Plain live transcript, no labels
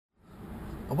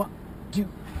A one, two,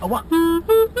 a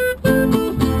one.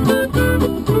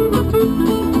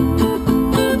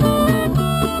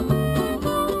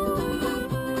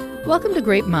 Welcome to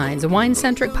Grape Minds, a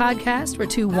wine-centric podcast where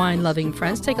two wine-loving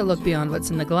friends take a look beyond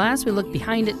what's in the glass. We look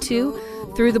behind it, too,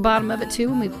 through the bottom of it, too,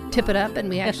 and we tip it up, and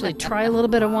we actually try a little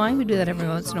bit of wine. We do that every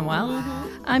once in a while.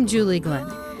 I'm Julie Glenn.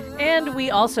 And we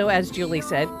also, as Julie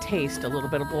said, taste a little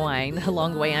bit of wine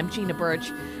along the way. I'm Gina Birch.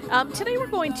 Today we're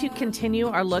going to continue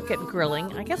our look at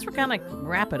grilling. I guess we're going to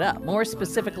wrap it up, more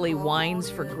specifically wines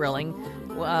for grilling.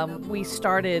 We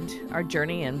started our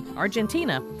journey in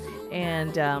Argentina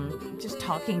and just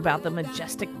talking about the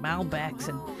majestic Malbecs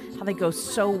and how they go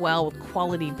so well with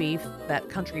quality beef that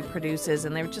country produces.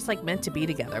 And they're just like meant to be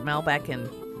together, Malbec and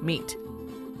meat.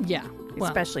 Yeah.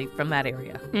 Especially from that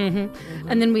area.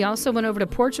 And then we also went over to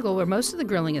Portugal where most of the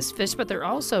grilling is fish, but they're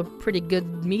also pretty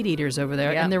good meat eaters over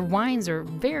there. Yeah. And their wines are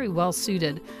very well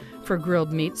suited for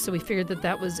grilled meat. So we figured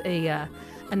that was a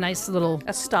nice little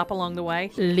A stop along the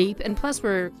way. leap. And plus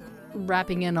we're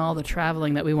wrapping in all the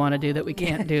traveling that we want to do that we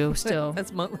can't do still.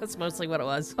 That's mostly what it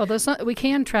was. Although we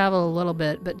can travel a little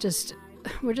bit, but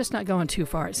we're just not going too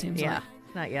far, it seems Yeah,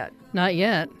 like. not yet. Not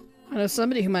yet. I know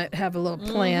somebody who might have a little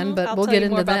plan, but I'll we'll tell get you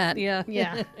more into about- that. yeah.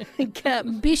 Yeah.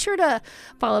 Be sure to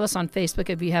follow us on Facebook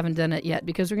if you haven't done it yet,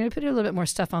 because we're going to put a little bit more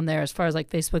stuff on there as far as like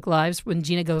Facebook Lives when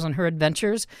Gina goes on her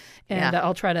adventures. And Yeah.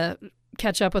 I'll try to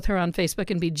catch up with her on Facebook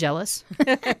and be jealous.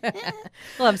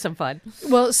 We'll have some fun.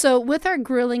 Well, so with our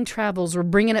grilling travels, we're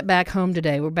bringing it back home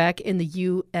today. We're back in the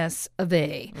U.S. of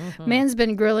A. Man's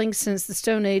been grilling since the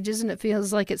Stone Ages, and it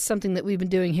feels like it's something that we've been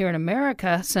doing here in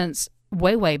America since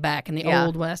way back in the Yeah.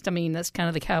 Old West. I mean, that's kind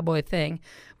of the cowboy thing,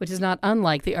 which is not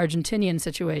unlike the Argentinian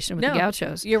situation with the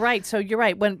gauchos. You're right. So you're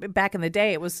right. When back in the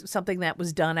day, it was something that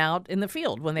was done out in the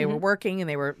field when they were working and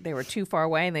they were too far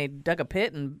away and they dug a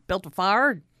pit and built a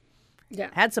fire. Yeah.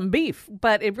 Had some beef,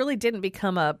 but it really didn't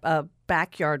become a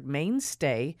backyard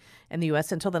mainstay in the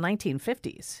U.S. until the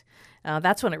 1950s.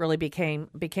 That's when it really became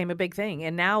a big thing.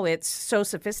 And now it's so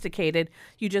sophisticated.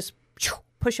 You just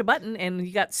push a button and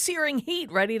you got searing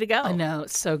heat ready to go. I know,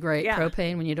 it's so great. Yeah.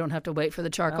 Propane when you don't have to wait for the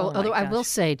charcoal. Oh, my Although I will gosh.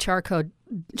 say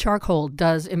charcoal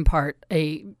does impart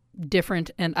a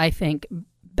different and I think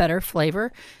better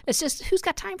flavor. It's just who's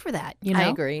got time for that, you know? I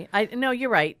agree. No, you're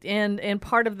right. And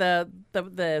part of the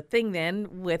thing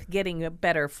then with getting a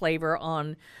better flavor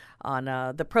on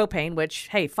the propane, which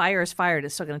hey, fire is fired,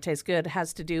 it's still going to taste good,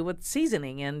 has to do with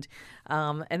seasoning, and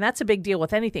that's a big deal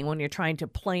with anything when you're trying to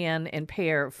plan and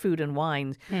pair food and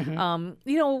wine.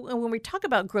 When we talk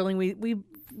about grilling,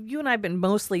 you and I have been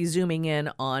mostly zooming in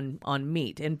on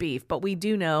meat and beef, but we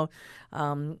do know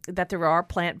that there are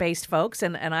plant-based folks,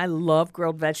 and I love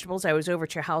grilled vegetables. I was over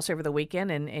at your house over the weekend,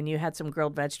 and you had some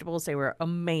grilled vegetables. They were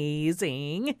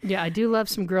amazing. Yeah, I do love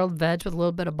some grilled veg with a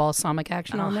little bit of balsamic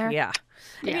action on there. Yeah.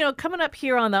 And, coming up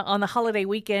here on the holiday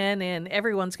weekend, and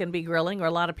everyone's going to be grilling, or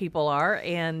a lot of people are.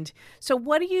 And so,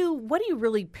 what do you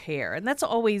really pair? And that's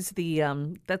always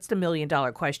that's the $1 million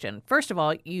question. First of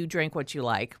all, you drink what you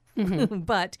like.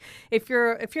 But if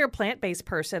you're a plant-based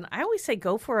person, I always say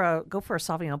go for a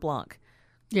Sauvignon Blanc.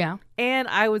 Yeah. And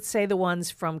I would say the ones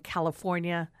from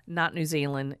California, not New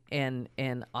Zealand, and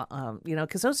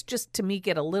because those just to me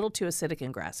get a little too acidic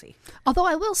and grassy. Although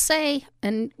I will say,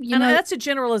 and that's a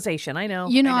generalization. I know.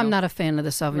 I'm not a fan of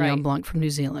the Sauvignon Right. Blanc from New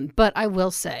Zealand, but I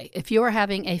will say, if you are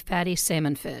having a fatty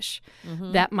salmon fish,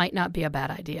 that might not be a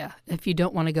bad idea if you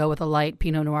don't want to go with a light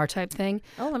Pinot Noir type thing.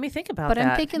 Oh, let me think about But that.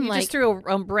 I'm thinking you just threw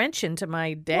a wrench into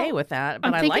my day with that, but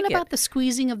I'm I thinking like about it. the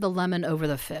squeezing of the lemon over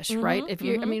the fish, right? If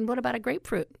you, I mean, what about a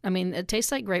grapefruit? I mean, it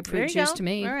tastes like There grapefruit you juice go. to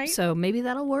me, All right. so maybe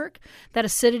that'll work. That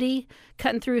acidity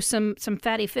cutting through some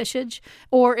fatty fishage,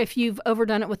 or if you've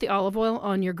overdone it with the olive oil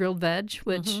on your grilled veg,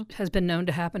 which has been known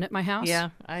to happen at my house. Yeah,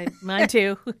 mine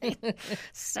too.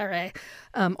 Sorry.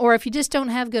 Or if you just don't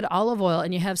have good olive oil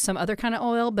and you have some other kind of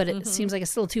oil, but it seems like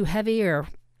it's still too heavy or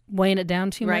weighing it down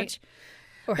too Right. much.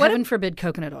 Or What heaven forbid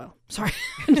coconut oil. Sorry,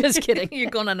 I'm just kidding. You're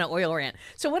going on an oil rant.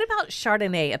 So what about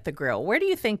Chardonnay at the grill? Where do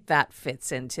you think that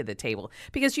fits into the table?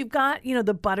 Because you've got,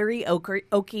 the buttery,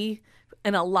 oaky,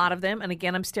 and a lot of them. And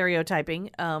again, I'm stereotyping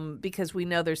because we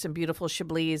know there's some beautiful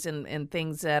Chablis and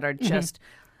things that are just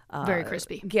Very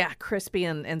crispy. Yeah, crispy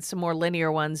and some more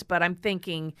linear ones. But I'm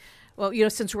thinking, well,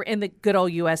 since we're in the good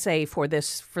old USA for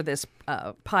this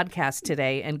podcast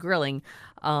today and grilling,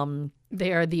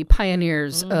 They are the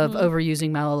pioneers of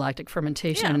overusing malolactic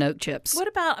fermentation Yeah. in oak chips. what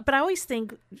about? But I always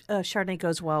think Chardonnay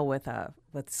goes well with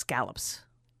scallops.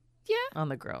 Yeah. on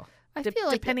the grill. I feel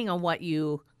like depending on what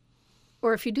you.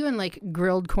 Or if you're doing like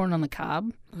grilled corn on the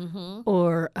cob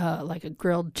or like a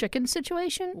grilled chicken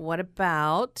situation. What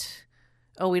about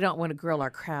Oh, we don't want to grill our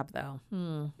crab, though.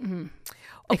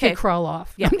 It could crawl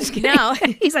off. Yeah. I'm just kidding. Now,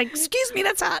 He's like, excuse me,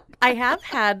 that's hot. I have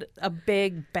had a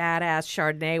big, badass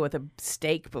Chardonnay with a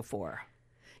steak before.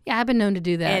 Yeah, I've been known to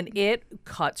do that. And it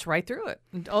cuts right through it.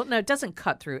 Oh, no, it doesn't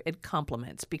cut through. It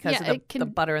complements because Yeah, of the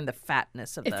butter and the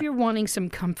fatness of if you're wanting some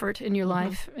comfort in your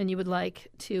life and you would like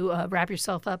to wrap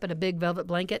yourself up in a big velvet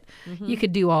blanket, you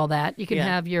could do all that. You can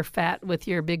have your fat with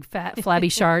your big fat flabby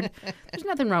shard. There's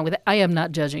nothing wrong with it. I am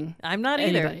not judging. I'm not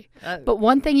anybody. either. But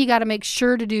one thing you got to make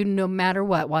sure to do no matter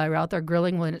what while you're out there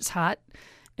grilling when it's hot,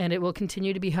 and it will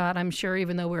continue to be hot, I'm sure,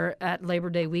 even though we're at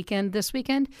Labor Day weekend this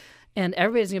weekend, and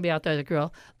everybody's going to be out there to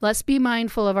grill. Let's be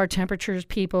mindful of our temperatures,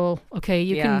 people. Okay,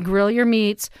 you can grill your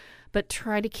meats, but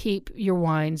try to keep your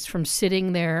wines from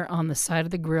sitting there on the side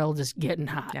of the grill just getting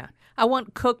hot. Yeah. I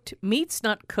want cooked meats,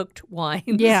 not cooked wines.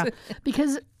 Yeah,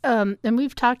 because, and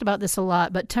we've talked about this a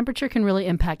lot, but temperature can really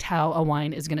impact how a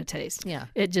wine is going to taste. Yeah.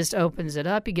 It just opens it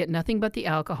up. You get nothing but the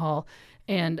alcohol.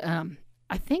 And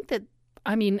I think that,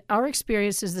 our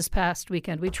experiences this past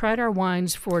weekend, we tried our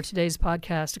wines for today's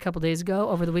podcast a couple days ago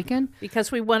over the weekend.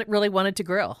 Because we really wanted to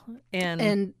grill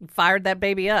and fired that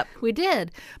baby up. We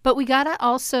did. But we got to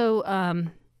also,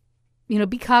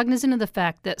 be cognizant of the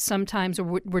fact that sometimes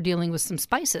we're dealing with some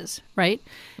spices, right?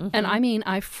 And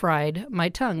I fried my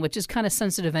tongue, which is kind of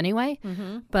sensitive anyway.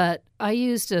 But I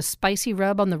used a spicy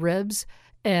rub on the ribs,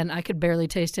 and I could barely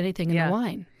taste anything in the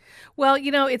wine. Well,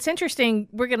 it's interesting.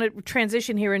 We're going to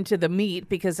transition here into the meat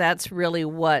because that's really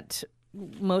what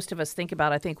most of us think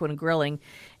about, I think, when grilling.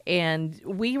 And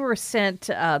we were sent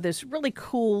this really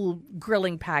cool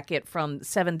grilling packet from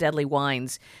Seven Deadly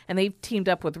Wines. And they've teamed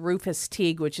up with Rufus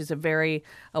Teague, which is a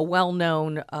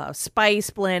well-known spice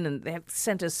blend. And they have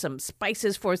sent us some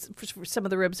spices for some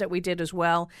of the ribs that we did as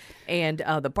well. And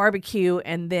the barbecue,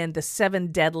 and then the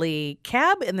Seven Deadly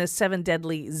Cab and the Seven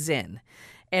Deadly Zen.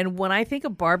 And when I think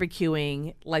of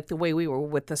barbecuing, like the way we were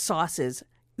with the sauces,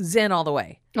 Zen all the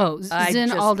way. Oh,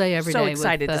 Zen all day, every day. So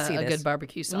excited with, to see a this. good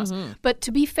barbecue sauce. But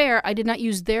to be fair, I did not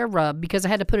use their rub because I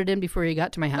had to put it in before you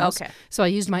got to my house. Okay. So I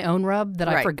used my own rub that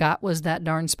I forgot was that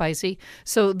darn spicy.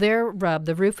 So their rub,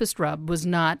 the Rufus rub, was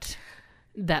not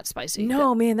that spicy.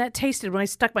 No, man, that tasted when I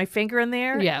stuck my finger in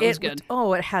there. Yeah, it was good.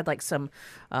 It had like some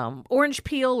orange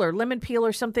peel or lemon peel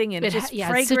or something, and just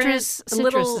fragrant, citrus a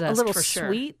little for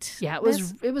sweet. Sure. Yeah, it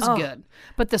was good.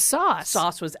 But the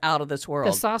sauce was out of this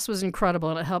world. The sauce was incredible,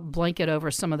 and it helped blanket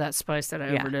over some of that spice that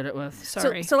I overdid it with.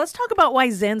 Sorry. So let's talk about why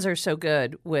Zens are so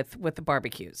good with the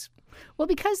barbecues. Well,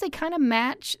 because they kind of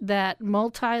match that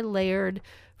multi-layered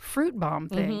fruit bomb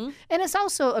thing. And it's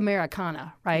also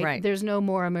Americana, right? There's no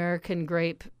more American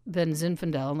grape than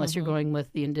Zinfandel unless you're going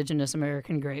with the indigenous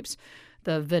American grapes,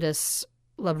 the Vitis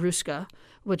labrusca,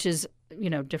 which is,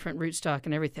 different rootstock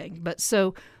and everything. But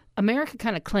so America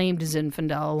kind of claimed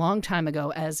Zinfandel a long time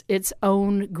ago as its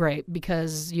own grape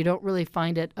because you don't really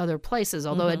find it other places,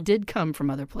 although it did come from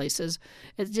other places.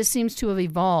 It just seems to have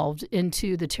evolved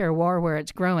into the terroir where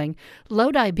it's growing.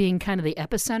 Lodi being kind of the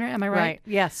epicenter, am I right? Right,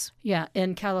 yes. Yeah,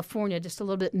 in California, just a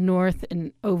little bit north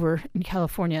and over in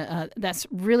California. That's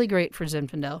really great for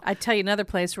Zinfandel. I tell you another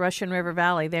place, Russian River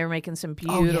Valley, they're making some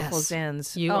beautiful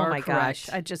Zens. You are my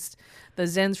correct. gosh. The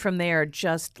Zens from there are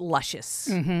just luscious.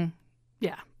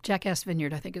 Yeah. Jackass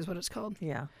Vineyard, I think is what it's called.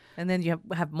 Yeah. And then you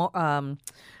have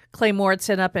Clay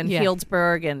Moritzen up in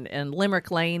Healdsburg and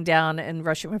Limerick Lane down in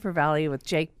Russian River Valley with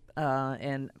Jake.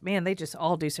 And, man, they just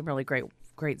all do some really great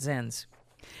Zens.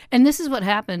 And this is what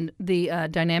happened, the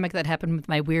dynamic that happened with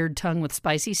my weird tongue with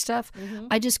spicy stuff.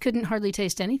 I just couldn't hardly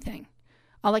taste anything.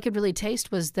 All I could really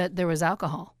taste was that there was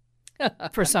alcohol.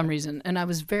 For some reason, and I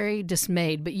was very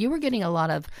dismayed. But you were getting a lot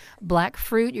of black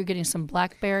fruit. You're getting some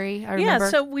blackberry. I remember.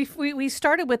 Yeah, so we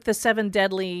started with the Seven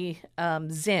Deadly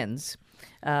Zens,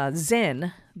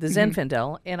 Zen, the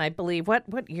Zinfandel, and I believe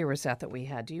what year was that we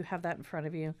had? Do you have that in front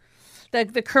of you?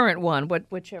 The current one,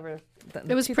 whichever.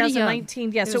 It was pretty young.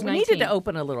 2019. Yeah, so we needed to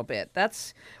open a little bit.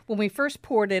 That's when we first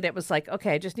poured it. It was like,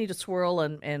 okay, I just need to swirl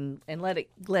and let it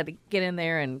get in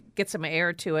there and get some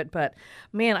air to it. But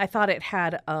man, I thought it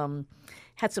had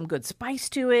some good spice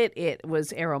to it. It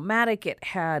was aromatic. It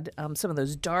had some of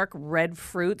those dark red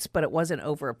fruits, but it wasn't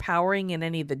overpowering in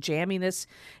any of the jamminess.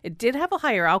 It did have a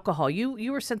higher alcohol.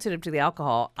 You were sensitive to the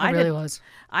alcohol. I really was.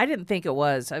 I didn't think it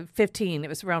was 15. It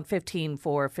was around 15,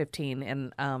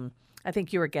 and I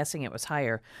think you were guessing it was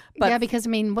higher. But yeah, because I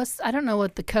mean, I don't know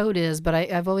what the code is, but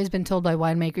I've always been told by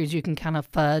winemakers you can kind of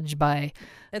fudge by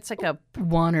it's like a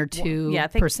 1 or 2 I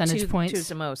think percentage points. Two's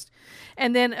the most.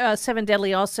 And then Seven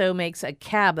Deadly also makes a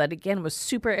cab that again was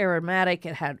super aromatic.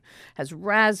 It has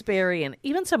raspberry and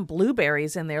even some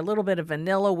blueberries in there, a little bit of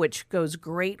vanilla, which goes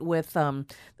great with the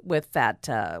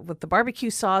barbecue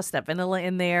sauce, that vanilla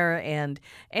in there, and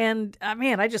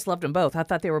man, I just loved them both. I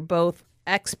thought they were both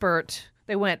expert.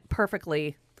 They went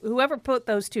perfectly. Whoever put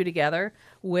those two together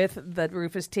with the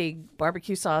Rufus Teague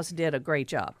barbecue sauce did a great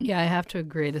job. Yeah, I have to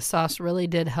agree. The sauce really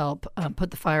did help put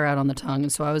the fire out on the tongue,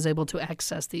 and so I was able to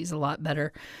access these a lot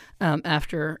better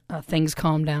after things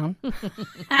calmed down.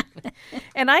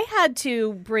 And I had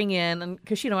to bring in,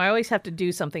 because, I always have to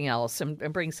do something else and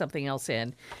bring something else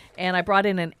in. And I brought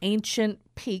in an Ancient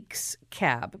Peaks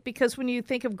cab, because when you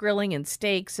think of grilling and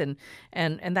steaks and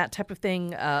that type of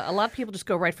thing, a lot of people just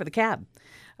go right for the cab.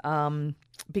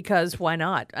 Because why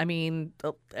not? I mean,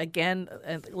 again,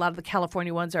 a lot of the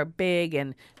California ones are big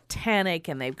and tannic,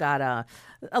 and they've got a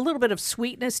little bit of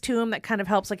sweetness to them that kind of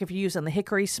helps, like if you're using the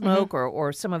hickory smoke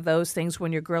or some of those things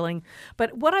when you're grilling.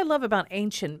 But what I love about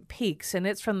Ancient Peaks, and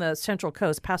it's from the Central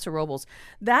Coast, Paso Robles,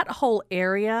 that whole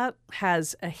area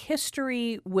has a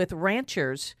history with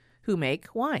ranchers who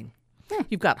make wine.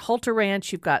 You've got Halter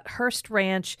Ranch, you've got Hearst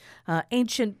Ranch,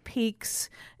 Ancient Peaks,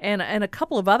 and a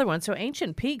couple of other ones. So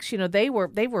Ancient Peaks, they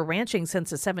were ranching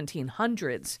since the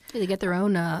 1700s. They get their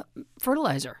own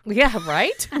fertilizer. Yeah,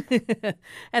 right.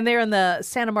 And they're in the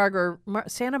Santa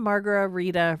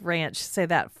Margarita Ranch. Say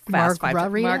that fast.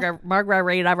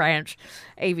 Margarita Ranch,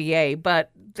 AVA.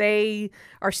 But they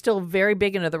are still very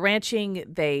big into the ranching.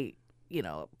 They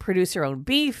produce their own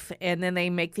beef, and then they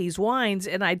make these wines.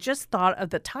 And I just thought of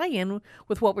the tie-in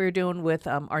with what we were doing with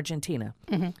Argentina,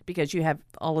 because you have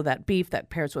all of that beef that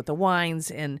pairs with the wines,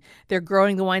 and they're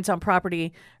growing the wines on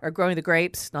property, or growing the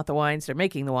grapes, not the wines. They're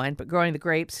making the wine, but growing the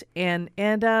grapes, and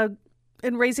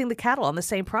raising the cattle on the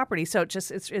same property. So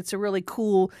it's a really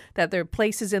cool that there are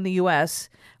places in the U.S.,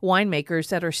 winemakers,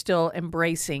 that are still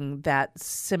embracing that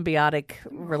symbiotic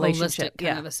relationship. Holistic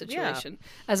kind of a situation,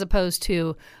 as opposed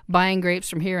to buying grapes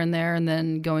from here and there and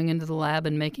then going into the lab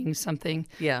and making something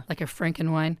like a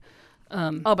Frankenwein.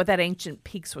 But that Ancient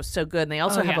Peaks was so good. And they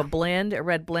also have a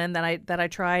red blend that I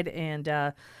tried, and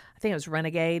I think it was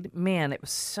Renegade. Man, it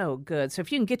was so good. So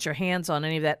if you can get your hands on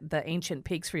any of the Ancient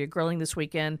Peaks for your grilling this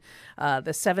weekend,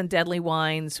 the Seven Deadly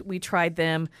wines, we tried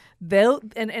them.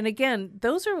 And again,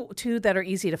 those are two that are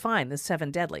easy to find, the Seven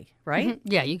Deadly, right?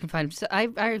 Mm-hmm. Yeah, you can find them.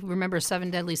 I remember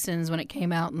Seven Deadly Sins when it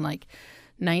came out in like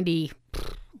 90,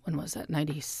 when was that,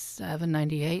 97,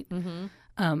 98? Mm-hmm.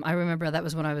 I remember that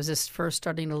was when I was just first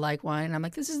starting to like wine. I'm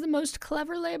like, this is the most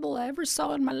clever label I ever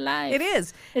saw in my life. It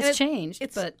is. It's changed.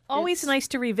 But always nice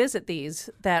to revisit these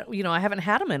that, I haven't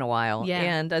had them in a while. Yeah.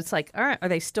 And it's like, all right, are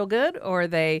they still good, or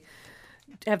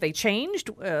have they changed?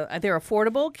 They're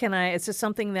affordable. Is this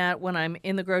something that when I'm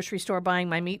in the grocery store buying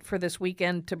my meat for this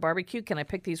weekend to barbecue, can I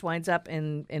pick these wines up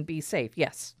and be safe?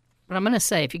 Yes. But I'm going to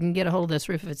say, if you can get a hold of this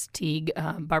Rufus Teague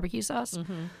barbecue sauce,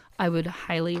 I would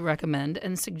highly recommend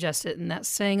and suggest it. And that's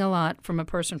saying a lot from a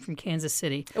person from Kansas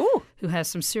City who has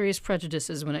some serious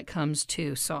prejudices when it comes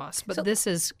to sauce. But this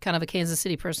is kind of a Kansas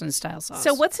City person's style sauce.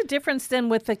 So what's the difference then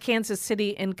with the Kansas City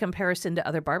in comparison to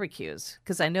other barbecues?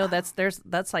 Because I know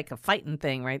that's like a fighting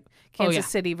thing, right? Kansas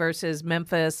City versus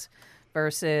Memphis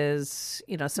versus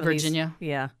some Virginia. Of these,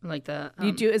 yeah, like the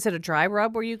you do. Is it a dry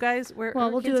rub where you guys?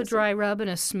 We'll do a dry rub and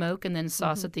a smoke, and then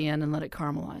sauce at the end and let it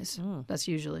caramelize. That's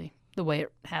usually the way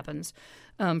it happens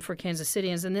for Kansas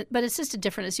Cityans. But it's just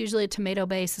it's usually a tomato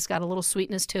base. It's got a little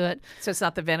sweetness to it. So it's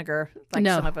not the vinegar like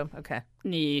some of them. Okay.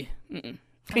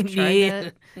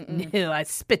 No, I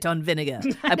spit on vinegar.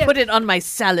 I put it on my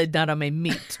salad, not on my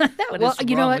meat. What is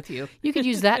wrong with you? You could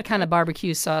use that kind of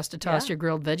barbecue sauce to toss your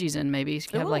grilled veggies in, maybe. You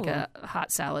could have like a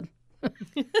hot salad.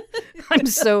 I'm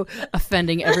so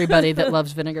offending everybody that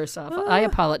loves vinegar sauce. I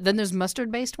apologize. Then there's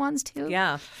mustard-based ones, too.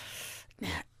 Yeah.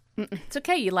 It's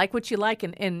okay. You like what you like.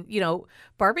 And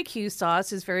barbecue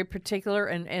sauce is very particular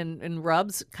and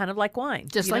rubs kind of like wine.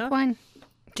 Just like wine.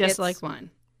 Just like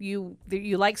wine. You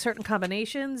like certain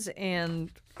combinations,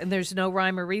 and there's no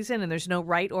rhyme or reason, and there's no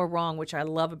right or wrong, which I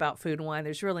love about food and wine.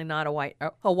 There's really not a white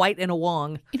and a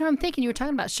wrong. I'm thinking you were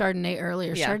talking about Chardonnay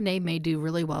earlier. Yeah. Chardonnay may do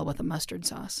really well with a mustard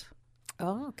sauce.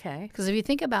 Oh, okay. Because if you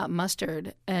think about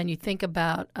mustard and you think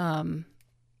about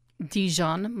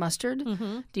Dijon mustard,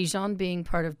 Dijon being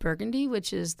part of Burgundy,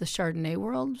 which is the Chardonnay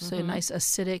world, so a nice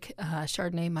acidic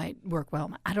Chardonnay might work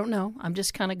well. I don't know. I'm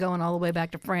just kind of going all the way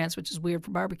back to France, which is weird for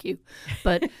barbecue.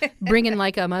 But bringing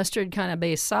like a mustard kind of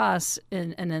base sauce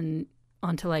and then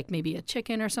onto like maybe a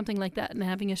chicken or something like that and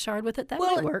having a chard with it. That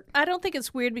might work. I don't think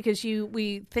it's weird because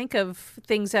we think of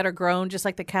things that are grown just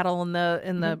like the cattle in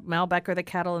the Malbec or the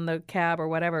cattle in the cab or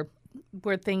whatever,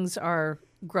 where things are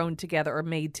grown together or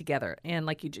made together. And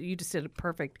like you just did a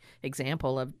perfect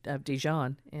example of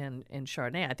Dijon and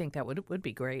Chardonnay. I think that would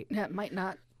be great. Yeah, it might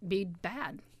not be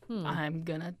bad. I'm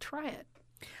going to try it.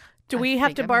 Do we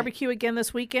have to barbecue again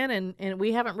this weekend? And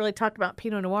we haven't really talked about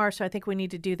Pinot Noir, so I think we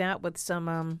need to do that with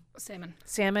some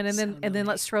salmon, and then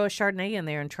let's throw a Chardonnay in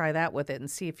there and try that with it and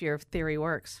see if your theory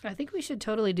works. I think we should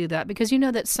totally do that because you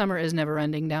know that summer is never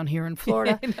ending down here in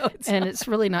Florida, it's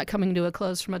really not coming to a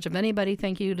close for much of anybody.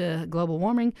 Thank you to global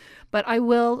warming, but I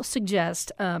will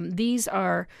suggest these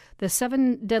are the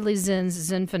 7 Deadly Zins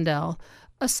Zinfandel.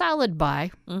 A solid buy,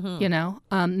 you know.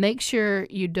 Make sure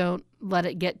you don't let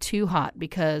it get too hot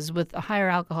because with a higher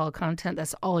alcohol content,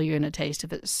 that's all you're going to taste.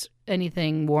 If it's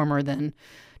anything warmer than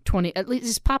 20, at least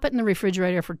just pop it in the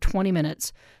refrigerator for 20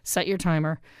 minutes, set your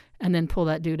timer, and then pull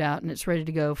that dude out and it's ready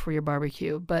to go for your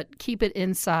barbecue. But keep it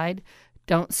inside.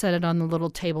 Don't set it on the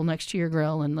little table next to your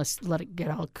grill and let's let it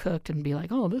get all cooked and be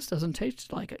like, oh, this doesn't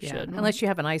taste like it should. Unless you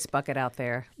have an ice bucket out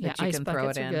there that you ice can throw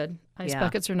it in. Are good. Ice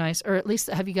buckets are nice. Or at least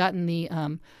have you gotten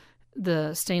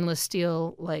the stainless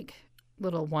steel like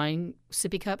little wine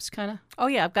sippy cups kind of? Oh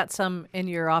yeah, I've got some in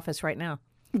your office right now.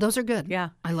 Those are good. Yeah.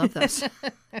 I love those.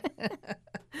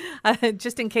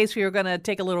 Just in case we were going to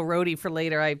take a little roadie for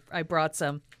later, I brought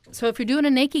some. So if you're doing a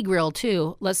naked grill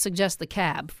too, let's suggest the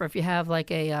cab for if you have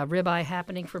like a ribeye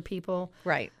happening for people.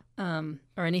 Right. Or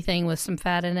anything with some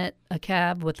fat in it. A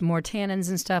cab with more tannins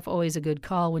and stuff, always a good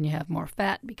call when you have more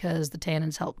fat because the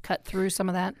tannins help cut through some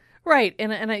of that. Right,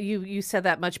 and you said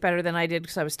that much better than I did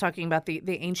because I was talking about the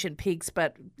ancient peaks.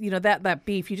 But you know that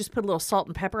beef, you just put a little salt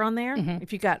and pepper on there.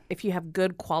 If you have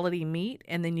good quality meat,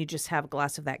 and then you just have a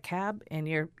glass of that cab, and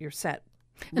you're set.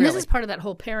 And this is part of that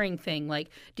whole pairing thing. Like,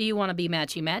 do you want to be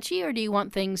matchy-matchy or do you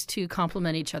want things to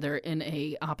complement each other in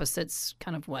a opposites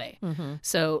kind of way?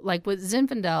 So, like with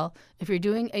Zinfandel, if you're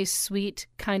doing a sweet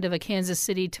kind of a Kansas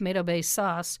City tomato-based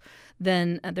sauce,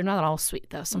 then they're not all sweet,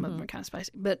 though. Some of them are kind of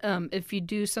spicy. But if you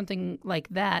do something like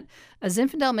that, a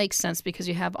Zinfandel makes sense because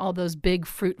you have all those big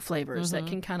fruit flavors that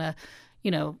can kind of, you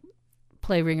know,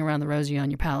 play ring around the rosy on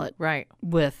your palate. Right.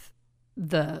 With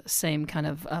the same kind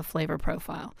of flavor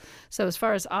profile. So as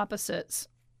far as opposites,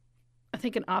 I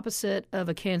think an opposite of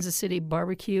a Kansas City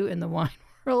barbecue in the wine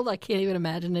world, I can't even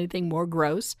imagine anything more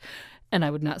gross, and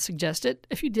I would not suggest it.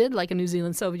 If you did, like a New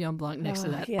Zealand Sauvignon Blanc next to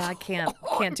that. Yeah, I can't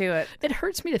do it. It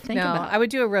hurts me to think about. I would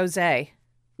do a rosé.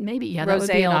 Maybe, yeah, that would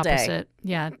be an opposite.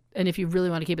 Yeah, and if you really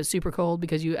want to keep it super cold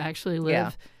because you actually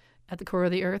live at the core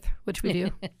of the earth, which we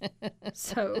do.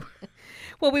 So,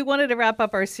 well, we wanted to wrap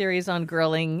up our series on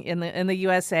grilling in the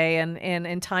USA and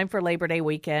in time for Labor Day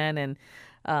weekend, and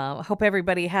hope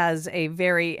everybody has a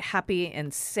very happy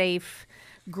and safe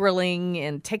grilling,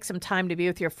 and take some time to be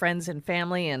with your friends and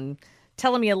family and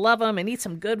tell them you love them and eat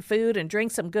some good food and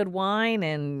drink some good wine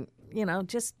and, you know,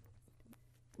 just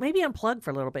maybe unplug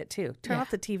for a little bit too. Turn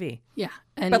off the TV. Yeah.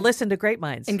 But listen to Great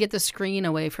Minds. And get the screen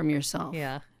away from yourself.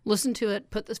 Yeah. Listen to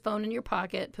it, put this phone in your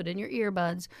pocket, put in your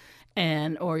earbuds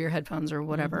or your headphones or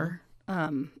whatever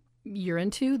you're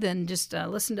into, then just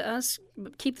listen to us.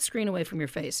 Keep the screen away from your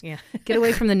face. Yeah. Get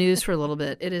away from the news for a little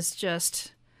bit. It is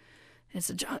just,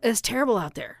 it's terrible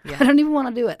out there. Yeah. I don't even want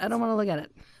to do it. I don't want to look at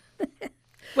it.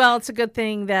 Well, it's a good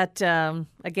thing that,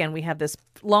 again, we have this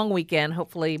long weekend.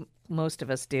 Hopefully most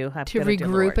of us do have to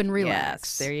regroup and relax.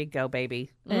 Yes, there you go, baby.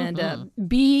 And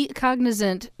be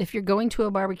cognizant if you're going to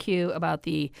a barbecue about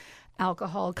the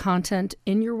alcohol content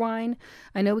in your wine.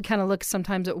 I know we kind of look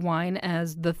sometimes at wine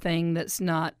as the thing that's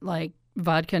not like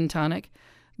vodka and tonic,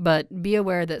 but be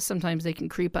aware that sometimes they can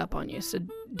creep up on you. So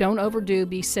don't overdo,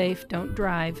 be safe, don't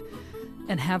drive,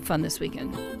 and have fun this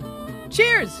weekend.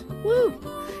 Cheers! Woo!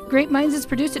 Great Minds is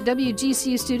produced at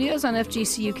WGCU Studios on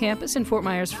FGCU campus in Fort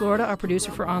Myers, Florida. Our producer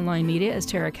for online media is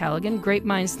Tara Callaghan. Great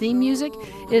Minds theme music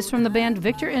is from the band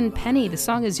Victor and Penny. The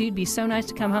song is You'd Be So Nice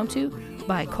to Come Home To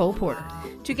by Cole Porter.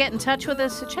 To get in touch with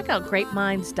us, check out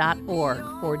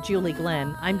greatminds.org. For Julie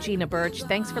Glenn, I'm Gina Birch.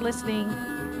 Thanks for listening.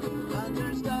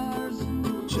 Under stars,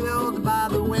 chilled by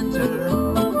the winter,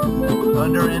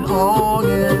 under an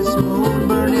August moon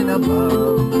burning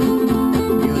above.